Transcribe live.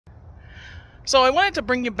So I wanted to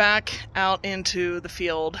bring you back out into the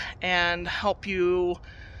field and help you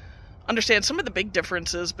understand some of the big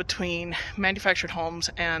differences between manufactured homes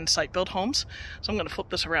and site-built homes. So I'm going to flip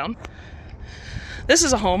this around. This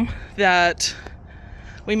is a home that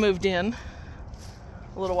we moved in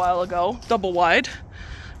a little while ago, double wide,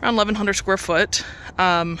 around 1,100 square foot.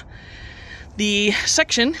 The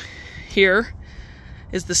section here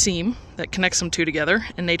is the seam that connects them two together,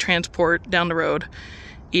 and they transport down the road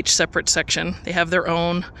each separate section. They have their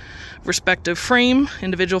own respective frame,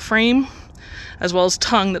 individual frame, as well as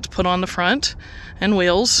tongue that's put on the front and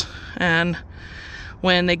wheels. And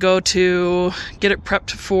when they go to get it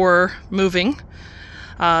prepped for moving,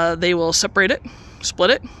 they will separate it,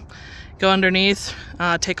 split it, go underneath,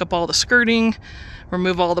 take up all the skirting,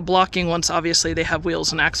 remove all the blocking once obviously they have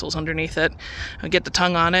wheels and axles underneath it, get the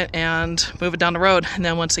tongue on it and move it down the road. And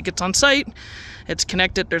then once it gets on site, it's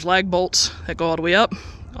connected. There's lag bolts that go all the way up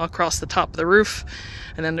across the top of the roof,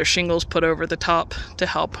 and then there's shingles put over the top to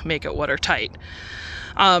help make it watertight.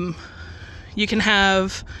 You can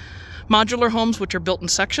have modular homes which are built in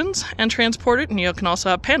sections and transported, and you can also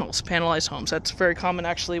have panels, panelized homes. That's very common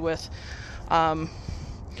actually with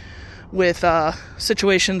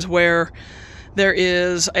situations where there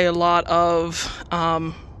is a lot of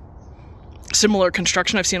similar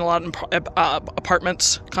construction. I've seen a lot in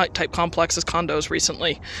apartments type complexes, condos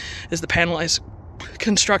recently, is the panelized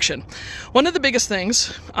construction. One of the biggest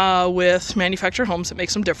things with manufactured homes that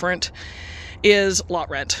makes them different is lot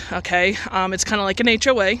rent. Okay, it's kind of like an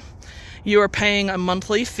HOA. You are paying a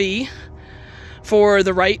monthly fee for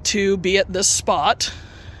the right to be at this spot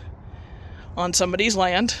on somebody's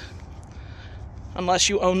land, unless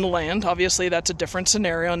you own the land. Obviously that's a different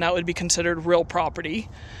scenario, and that would be considered real property.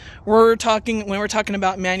 When we're talking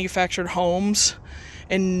about manufactured homes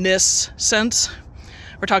in this sense,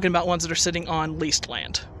 we're talking about ones that are sitting on leased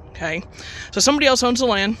land. Okay, so somebody else owns the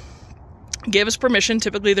land, gave us permission.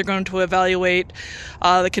 Typically they're going to evaluate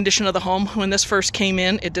the condition of the home. When this first came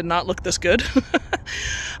in, it did not look this good.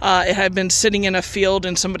 It had been sitting in a field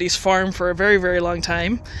in somebody's farm for a very, very long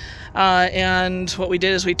time. And what we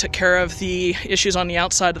did is we took care of the issues on the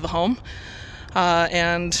outside of the home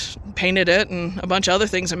and painted it and a bunch of other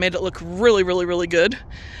things and made it look really, really, really good.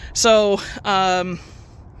 So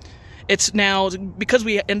it's now, because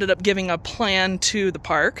we ended up giving a plan to the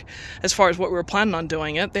park as far as what we were planning on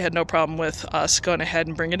doing it, they had no problem with us going ahead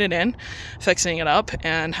and bringing it in, fixing it up,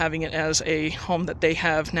 and having it as a home that they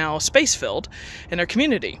have now space filled in their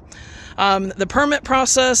community. The permit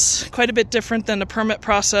process, quite a bit different than the permit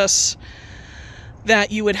process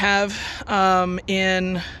that you would have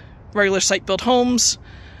in regular site-built homes.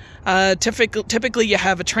 Typically you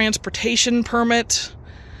have a transportation permit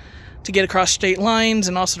to get across state lines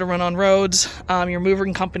and also to run on roads. Your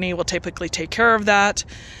moving company will typically take care of that.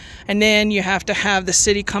 And then you have to have the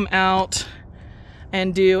city come out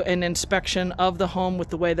and do an inspection of the home with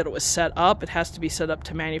the way that it was set up. It has to be set up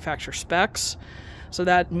to manufacturer specs. So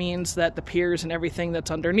that means that the piers and everything that's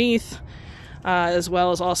underneath, as well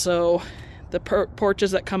as also the porches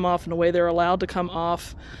that come off and the way they're allowed to come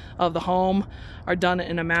off of the home, are done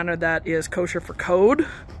in a manner that is kosher for code,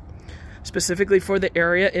 specifically for the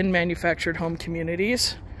area in manufactured home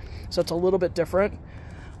communities. So it's a little bit different.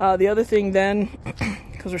 The other thing then,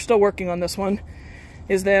 because we're still working on this one,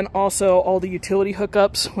 is then also all the utility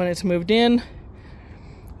hookups when it's moved in.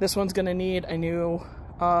 This one's going to need a new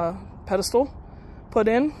pedestal put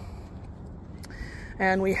in.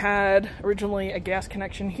 And we had originally a gas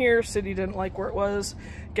connection here. City didn't like where it was.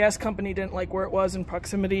 Gas company didn't like where it was in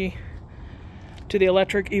proximity to the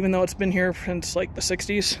electric, even though it's been here since like the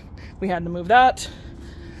 60s. We had to move that.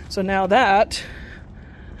 So now that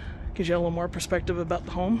gives you a little more perspective about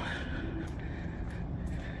the home.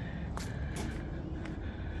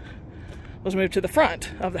 Let's move to the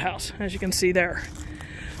front of the house, as you can see there.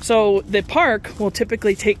 So the park will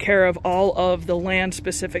typically take care of all of the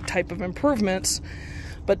land-specific type of improvements,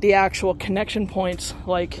 but the actual connection points,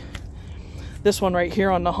 like this one right here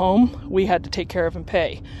on the home, we had to take care of and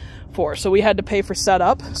pay for. So we had to pay for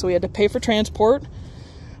setup, so we had to pay for transport.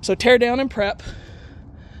 So tear down and prep,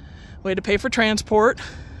 we had to pay for transport.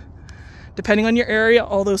 Depending on your area,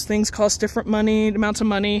 all those things cost different amounts of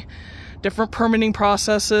money, different permitting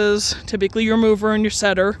processes. Typically your mover and your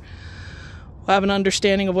setter will have an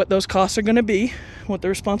understanding of what those costs are going to be, what the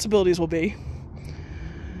responsibilities will be.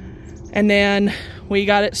 And then we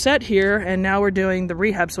got it set here, and now we're doing the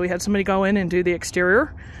rehab. So we had somebody go in and do the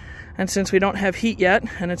exterior. And since we don't have heat yet,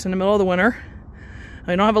 and it's in the middle of the winter,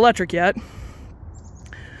 we don't have electric yet,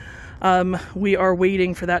 we are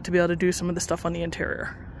waiting for that to be able to do some of the stuff on the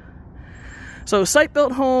interior. So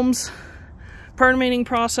site-built homes, Permitting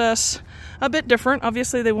process, a bit different.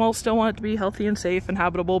 Obviously, they will still want it to be healthy and safe and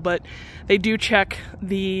habitable, but they do check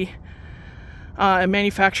the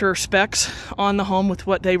manufacturer specs on the home with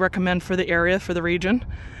what they recommend for the area, for the region.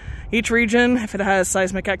 Each region, if it has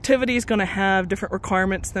seismic activity, is going to have different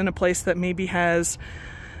requirements than a place that maybe has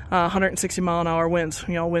 160-mile-an-hour winds,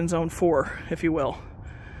 wind zone 4, if you will.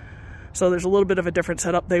 So there's a little bit of a different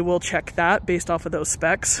setup. They will check that based off of those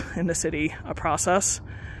specs in the city process.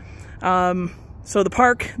 So the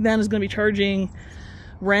park then is going to be charging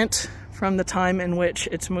rent from the time in which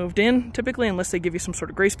it's moved in, typically, unless they give you some sort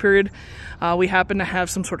of grace period. We happen to have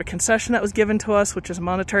some sort of concession that was given to us, which is a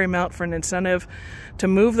monetary amount for an incentive to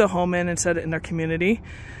move the home in and set it in their community.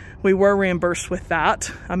 We were reimbursed with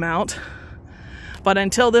that amount. But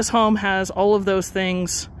until this home has all of those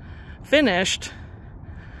things finished,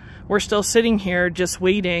 we're still sitting here just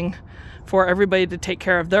waiting for everybody to take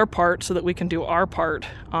care of their part so that we can do our part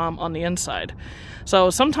on the inside. So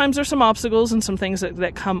sometimes there's some obstacles and some things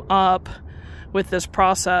that come up with this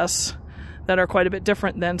process that are quite a bit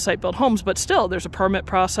different than site-built homes, but still there's a permit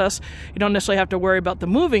process. You don't necessarily have to worry about the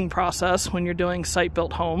moving process when you're doing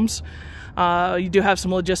site-built homes. You do have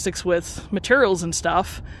some logistics with materials and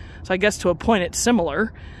stuff, so I guess to a point it's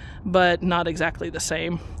similar, but not exactly the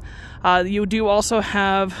same. You do also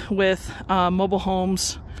have with mobile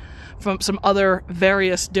homes from some other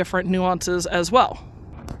various different nuances as well.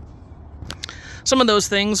 Some of those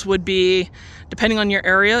things would be, depending on your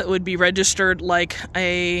area, it would be registered like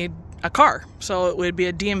a car. So it would be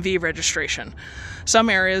a DMV registration. Some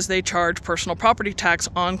areas, they charge personal property tax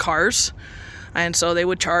on cars. And so they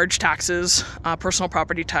would charge taxes, personal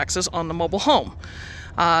property taxes on the mobile home.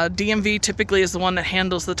 DMV typically is the one that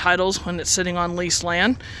handles the titles when it's sitting on leased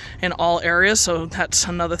land in all areas. So that's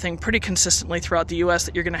another thing pretty consistently throughout the U.S.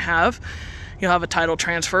 that you're going to have. You'll have a title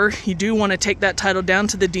transfer. You do want to take that title down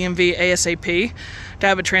to the DMV ASAP to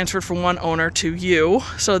have it transferred from one owner to you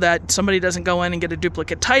so that somebody doesn't go in and get a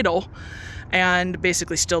duplicate title and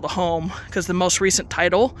basically steal the home, because the most recent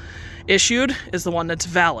title issued is the one that's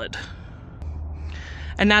valid.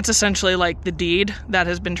 And that's essentially like the deed that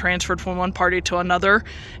has been transferred from one party to another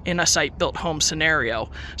in a site-built home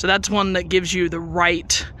scenario. So that's one that gives you the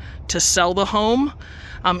right to sell the home.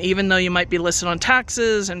 Even though you might be listed on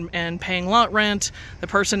taxes and paying lot rent, the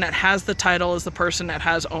person that has the title is the person that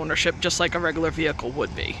has ownership, just like a regular vehicle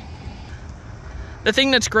would be. The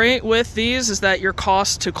thing that's great with these is that your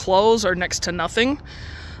costs to close are next to nothing.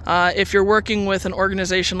 If you're working with an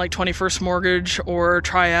organization like 21st Mortgage or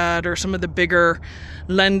Triad or some of the bigger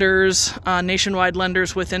lenders, nationwide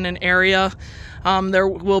lenders within an area, there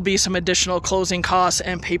will be some additional closing costs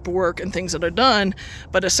and paperwork and things that are done.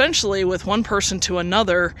 But essentially, with one person to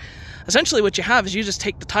another, essentially what you have is you just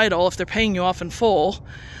take the title. If they're paying you off in full,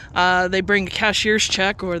 they bring a cashier's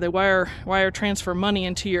check or they wire transfer money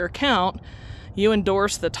into your account. You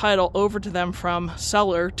endorse the title over to them from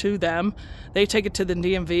seller to them. They take it to the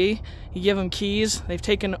DMV. You give them keys. They've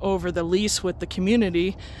taken over the lease with the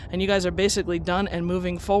community, and you guys are basically done and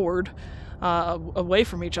moving forward away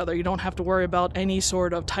from each other. You don't have to worry about any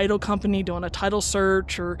sort of title company doing a title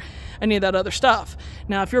search or any of that other stuff.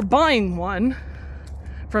 Now, if you're buying one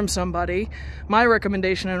from somebody, my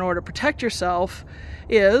recommendation in order to protect yourself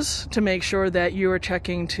is to make sure that you are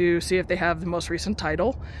checking to see if they have the most recent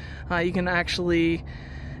title. You can actually,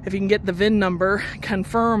 if you can get the VIN number,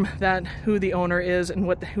 confirm that who the owner is and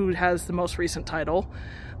who has the most recent title.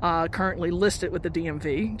 Currently listed with the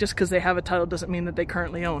DMV. Just because they have a title doesn't mean that they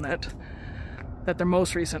currently own it, that their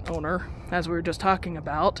most recent owner, as we were just talking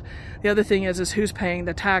about. The other thing is who's paying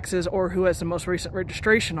the taxes or who has the most recent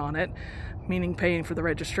registration on it, meaning paying for the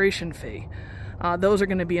registration fee. Those are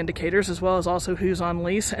going to be indicators, as well as also who's on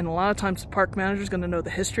lease. And a lot of times the park manager is going to know the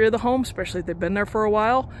history of the home, especially if they've been there for a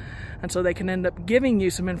while. And so they can end up giving you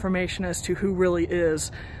some information as to who really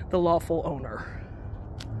is the lawful owner.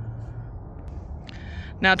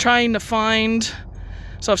 Now, trying to find,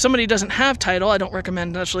 so if somebody doesn't have title, I don't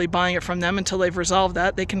recommend necessarily buying it from them until they've resolved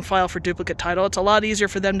that. They can file for duplicate title. It's a lot easier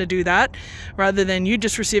for them to do that rather than you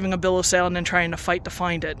just receiving a bill of sale and then trying to fight to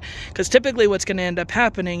find it. Because typically what's going to end up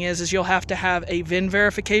happening is you'll have to have a VIN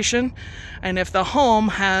verification. And if the home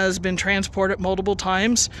has been transported multiple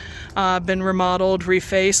times, been remodeled,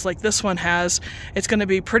 refaced like this one has, it's going to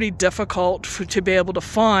be pretty difficult to be able to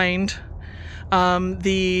find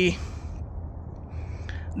the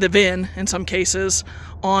VIN in some cases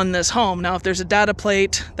on this home. Now, if there's a data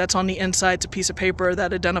plate that's on the inside, it's a piece of paper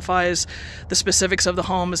that identifies the specifics of the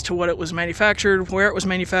home as to what it was manufactured, where it was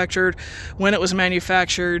manufactured, when it was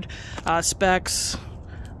manufactured, specs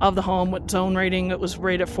of the home, what zone rating it was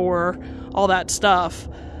rated for, all that stuff.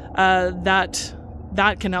 That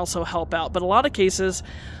that can also help out. But a lot of cases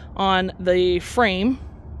on the frame,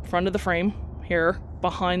 front of the frame here,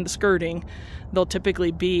 behind the skirting, there'll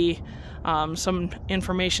typically be some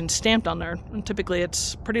information stamped on there. And typically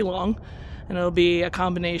it's pretty long, and it'll be a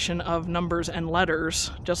combination of numbers and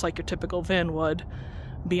letters, just like your typical VIN would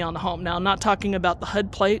be on the home. Now, I'm not talking about the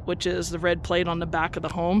HUD plate, which is the red plate on the back of the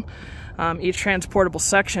home. Each transportable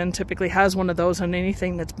section typically has one of those on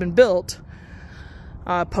anything that's been built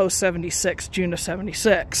post 76, June of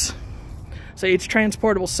 76. So each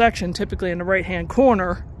transportable section, typically in the right-hand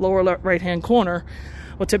corner, lower right-hand corner,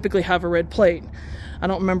 will typically have a red plate. I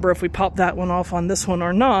don't remember if we popped that one off on this one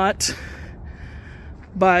or not,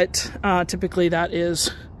 but typically that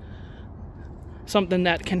is something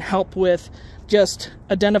that can help with just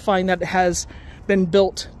identifying that it has been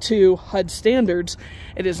built to HUD standards.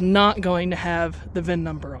 It is not going to have the VIN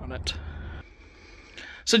number on it.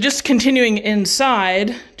 So just continuing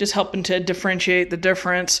inside, just helping to differentiate the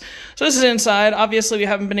difference. So this is inside. Obviously we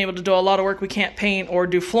haven't been able to do a lot of work. We can't paint or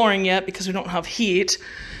do flooring yet because we don't have heat.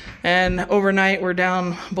 And overnight we're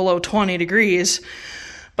down below 20 degrees.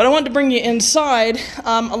 But I wanted to bring you inside.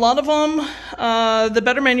 A lot of them, the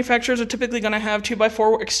better manufacturers are typically going to have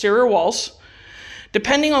 2x4 exterior walls.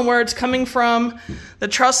 Depending on where it's coming from, the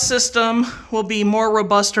truss system will be more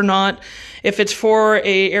robust or not. If it's for an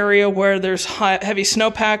area where there's heavy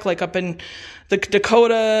snowpack, like up in the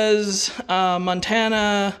Dakotas,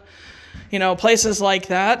 Montana, you know, places like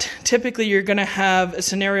that, typically you're going to have a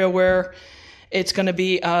scenario where it's going to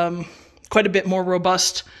be quite a bit more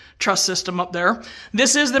robust truss system up there.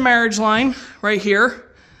 This is the marriage line right here.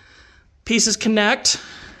 Pieces connect.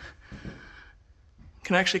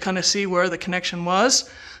 Can actually kind of see where the connection was.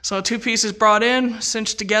 So 2 pieces brought in,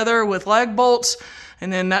 cinched together with lag bolts,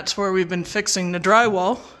 and then that's where we've been fixing the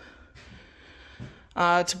drywall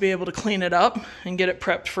to be able to clean it up and get it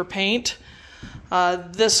prepped for paint.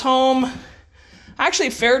 This home actually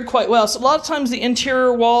fared quite well. So a lot of times the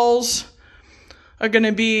interior walls are going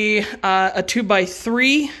to be a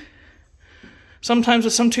 2x3, sometimes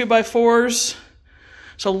with some 2x4s.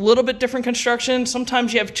 So a little bit different construction.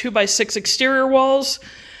 Sometimes you have 2x6 exterior walls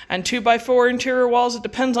and 2x4 interior walls. It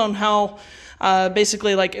depends on how,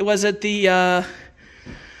 basically, like, was it the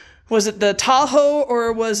Tahoe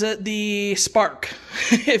or was it the Spark,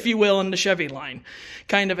 if you will, in the Chevy line,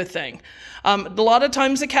 kind of a thing. A lot of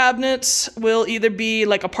times the cabinets will either be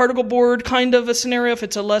like a particle board kind of a scenario if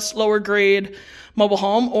it's a lower grade mobile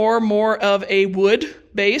home, or more of a wood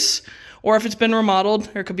base. Or if it's been remodeled,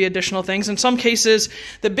 there could be additional things. In some cases,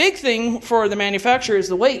 the big thing for the manufacturer is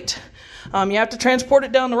the weight. You have to transport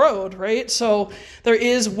it down the road, right? So there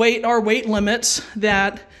is weight limits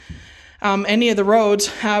that any of the roads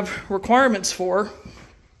have requirements for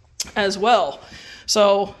as well.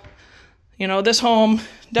 So, you know, this home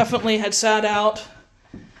definitely had sat out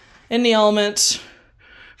in the elements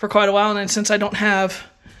for quite a while. And since I don't have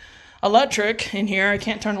electric in here, I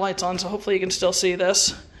can't turn the lights on, so hopefully you can still see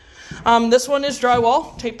this. This one is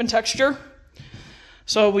drywall, tape and texture.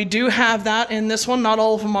 So we do have that in this one. Not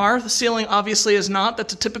all of them are. The ceiling obviously is not.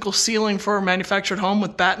 That's a typical ceiling for a manufactured home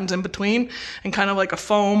with battens in between and kind of like a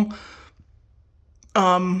foam.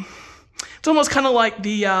 It's almost kind of like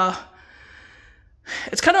the,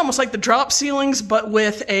 it's kind of almost like the drop ceilings, but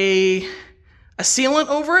with a sealant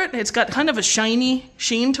over it. It's got kind of a shiny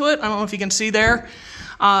sheen to it. I don't know if you can see there.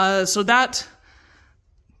 So that...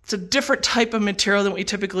 it's a different type of material than what you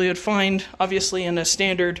typically would find, obviously, in a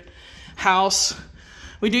standard house.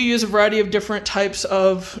 We do use a variety of different types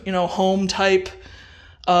of, you know, home type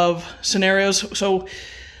of scenarios. So,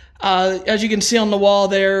 as you can see on the wall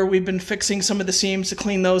there, we've been fixing some of the seams to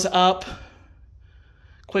clean those up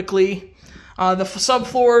quickly. The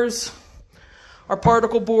subfloors are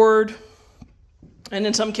particle board, and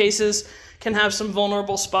in some cases can have some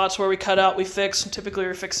vulnerable spots where we cut out, we fix. Typically,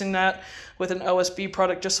 we're fixing that with an OSB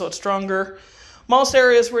product just so it's stronger. Most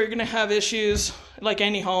areas where you're going to have issues, like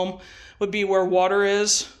any home, would be where water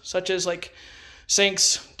is, such as like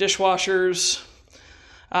sinks, dishwashers,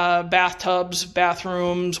 bathtubs,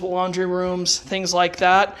 bathrooms, laundry rooms, things like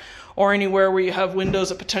that, or anywhere where you have windows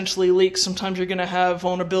that potentially leak. Sometimes you're going to have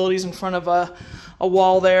vulnerabilities in front of a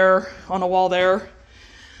wall there, on a wall there.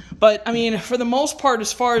 But, I mean, for the most part,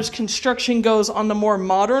 as far as construction goes on the more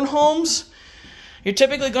modern homes, you're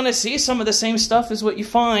typically going to see some of the same stuff as what you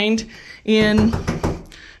find in,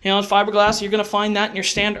 you know, fiberglass. You're going to find that in your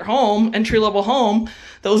standard home, entry-level home,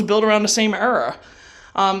 that was built around the same era.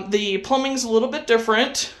 The plumbing's a little bit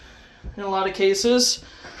different in a lot of cases.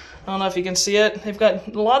 I don't know if you can see it. They've got,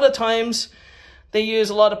 a lot of times, they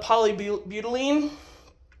use a lot of polybutylene.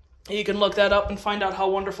 You can look that up and find out how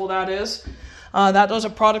wonderful that is. That was a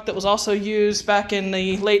product that was also used back in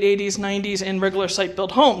the late 80s, 90s in regular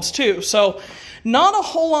site-built homes too. So not a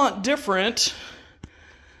whole lot different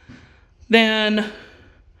than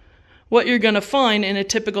what you're going to find in a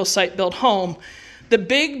typical site-built home. The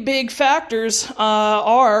big factors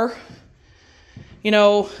are, you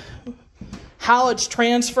know, how it's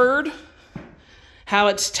transferred, how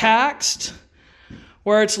it's taxed,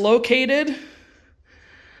 where it's located,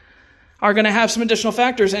 are going to have some additional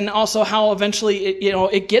factors, and also how eventually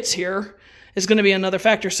it gets here is going to be another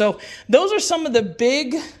factor. So those are some of the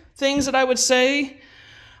big things that I would say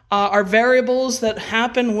are variables that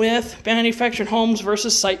happen with manufactured homes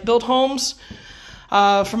versus site-built homes.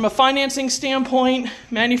 From a financing standpoint,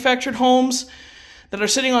 manufactured homes that are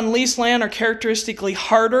sitting on leased land are characteristically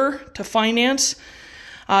harder to finance.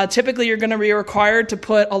 Typically, you're going to be required to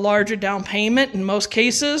put a larger down payment in most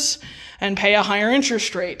cases and pay a higher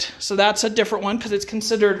interest rate. So that's a different one because it's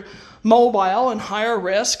considered mobile and higher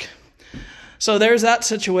risk. So there's that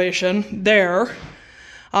situation there.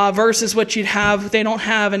 Versus what you'd have, they don't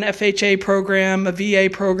have an FHA program, a VA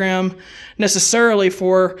program necessarily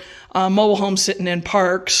for mobile homes sitting in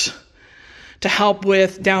parks to help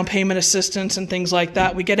with down payment assistance and things like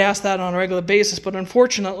that. We get asked that on a regular basis, but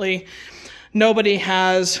unfortunately, nobody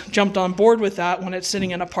has jumped on board with that when it's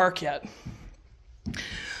sitting in a park yet.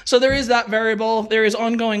 So there is that variable. There is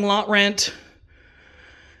ongoing lot rent.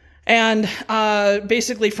 And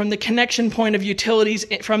basically from the connection point of utilities,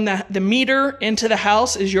 from the meter into the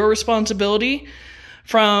house is your responsibility.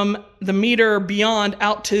 From the meter beyond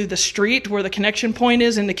out to the street where the connection point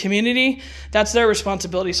is in the community, that's their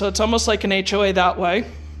responsibility. So it's almost like an HOA that way.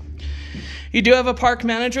 You do have a park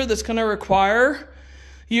manager that's going to require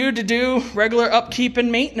you to do regular upkeep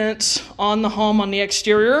and maintenance on the home on the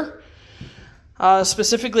exterior.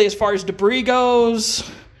 Specifically as far as debris goes,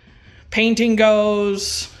 painting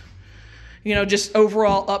goes, you know, just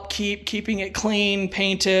overall upkeep, keeping it clean,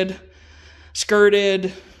 painted,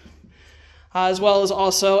 skirted, as well as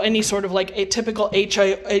also any sort of like a typical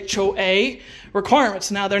HOA requirements.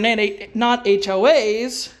 Now, they're not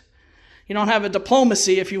HOAs. You don't have a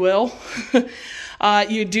diplomacy, if you will.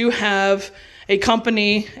 You do have a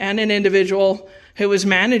company and an individual who is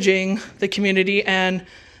managing the community, and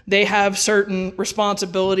they have certain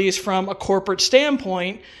responsibilities from a corporate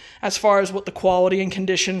standpoint as far as what the quality and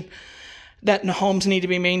condition that the homes need to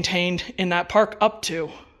be maintained in that park up to.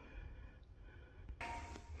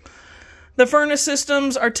 The furnace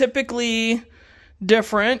systems are typically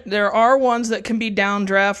different. There are ones that can be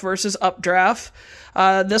downdraft versus updraft.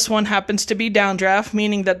 This one happens to be downdraft,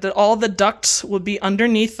 meaning that all the ducts will be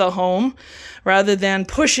underneath the home rather than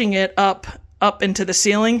pushing it up into the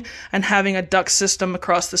ceiling and having a duct system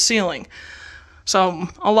across the ceiling. So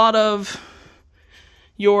a lot of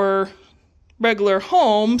your regular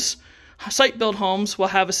homes, site-built homes, will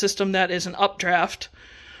have a system that is an updraft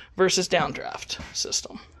versus downdraft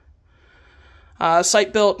system.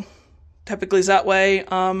 Site-built typically is that way.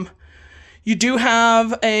 You do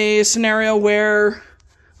have a scenario where,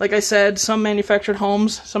 like I said, some manufactured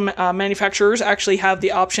homes, some manufacturers actually have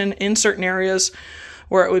the option in certain areas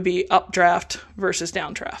where it would be updraft versus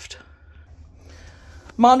downdraft.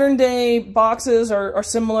 Modern day boxes are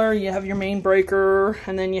similar. You have your main breaker,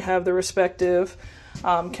 and then you have the respective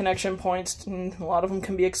connection points, and a lot of them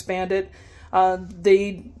can be expanded.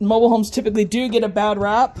 The mobile homes typically do get a bad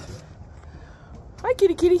rap. Hi,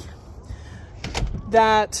 kitty kitty.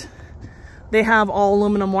 That they have all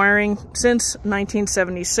aluminum wiring since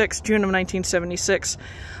 1976, June of 1976.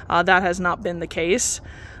 That has not been the case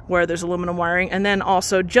where there's aluminum wiring. And then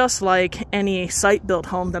also, just like any site-built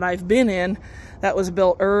home that I've been in that was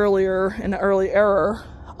built earlier in the early era,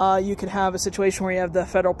 you could have a situation where you have the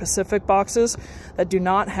Federal Pacific boxes that do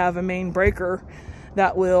not have a main breaker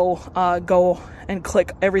that will go and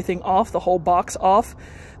click everything off, the whole box off,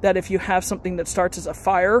 that if you have something that starts as a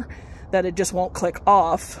fire, that it just won't click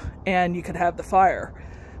off and you could have the fire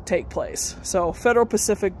take place. So Federal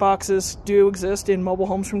Pacific boxes do exist in mobile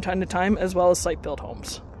homes from time to time, as well as site-built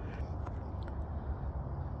homes.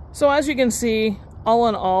 So as you can see, all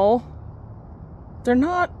in all, they're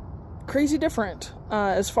not crazy different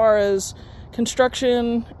as far as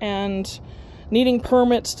construction and needing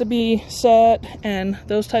permits to be set and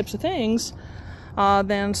those types of things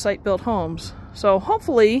than site-built homes. So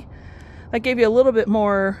hopefully that gave you a little bit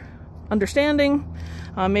more understanding,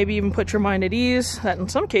 maybe even put your mind at ease that in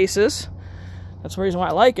some cases, that's the reason why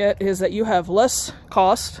I like it, is that you have less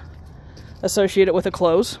cost associated with a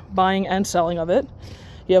close, buying and selling of it.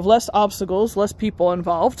 You have less obstacles, less people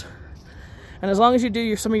involved. And as long as you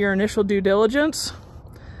do some of your initial due diligence,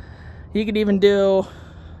 you could even do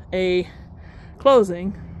a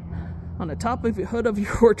closing on the top of the hood of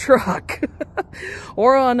your truck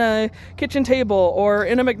or on a kitchen table or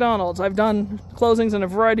in a McDonald's. I've done closings in a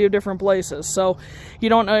variety of different places, so you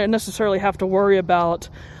don't necessarily have to worry about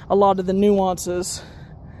a lot of the nuances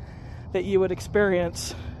that you would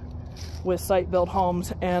experience with site-built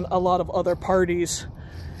homes and a lot of other parties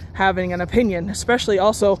having an opinion. Especially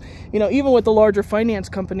also, you know, even with the larger finance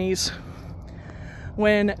companies,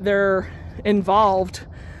 when they're involved,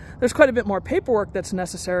 there's quite a bit more paperwork that's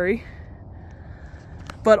necessary.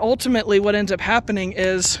 But ultimately what ends up happening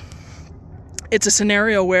is it's a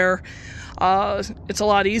scenario where it's a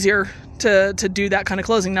lot easier to do that kind of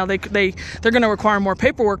closing. Now they're going to require more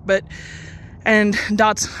paperwork, and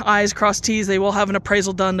dots I's, cross T's, they will have an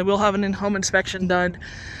appraisal done, they will have an in-home inspection done.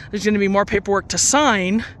 There's going to be more paperwork to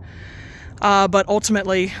sign, but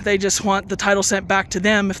ultimately they just want the title sent back to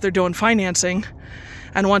them if they're doing financing.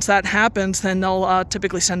 And once that happens, then they'll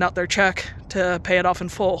typically send out their check to pay it off in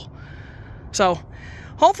full. So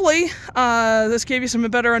hopefully this gave you some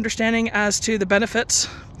better understanding as to the benefits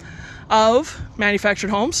of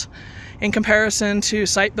manufactured homes in comparison to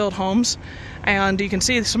site-built homes. And you can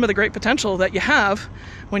see some of the great potential that you have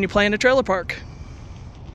when you play in a trailer park.